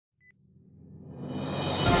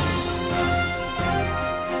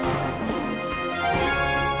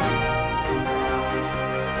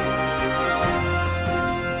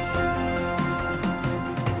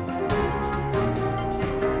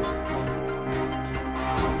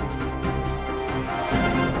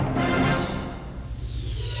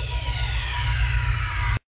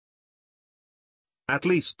At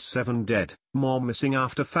least 7 dead, more missing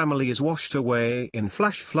after family is washed away in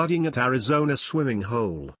flash flooding at Arizona swimming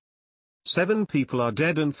hole. 7 people are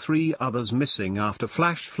dead and 3 others missing after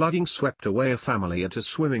flash flooding swept away a family at a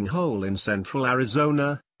swimming hole in central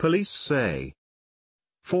Arizona, police say.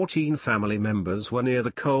 14 family members were near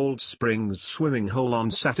the Cold Springs swimming hole on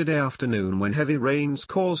Saturday afternoon when heavy rains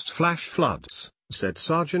caused flash floods, said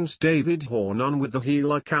Sergeant David Hornung with the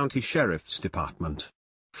Gila County Sheriff's Department.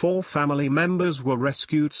 4 family members were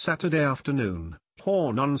rescued Saturday afternoon,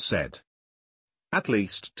 Hornung said. At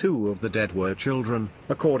least 2 of the dead were children,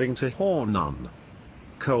 according to Hornung.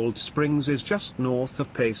 Cold Springs is just north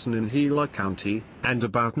of Payson in Gila County, and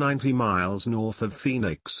about 90 miles north of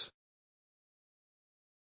Phoenix.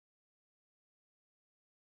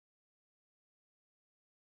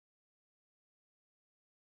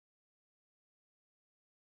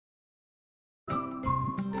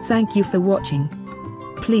 Thank you for watching.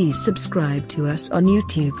 Please subscribe to us on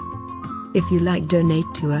YouTube. If you like, donate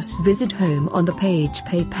to us, visit home on the page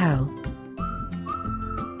PayPal.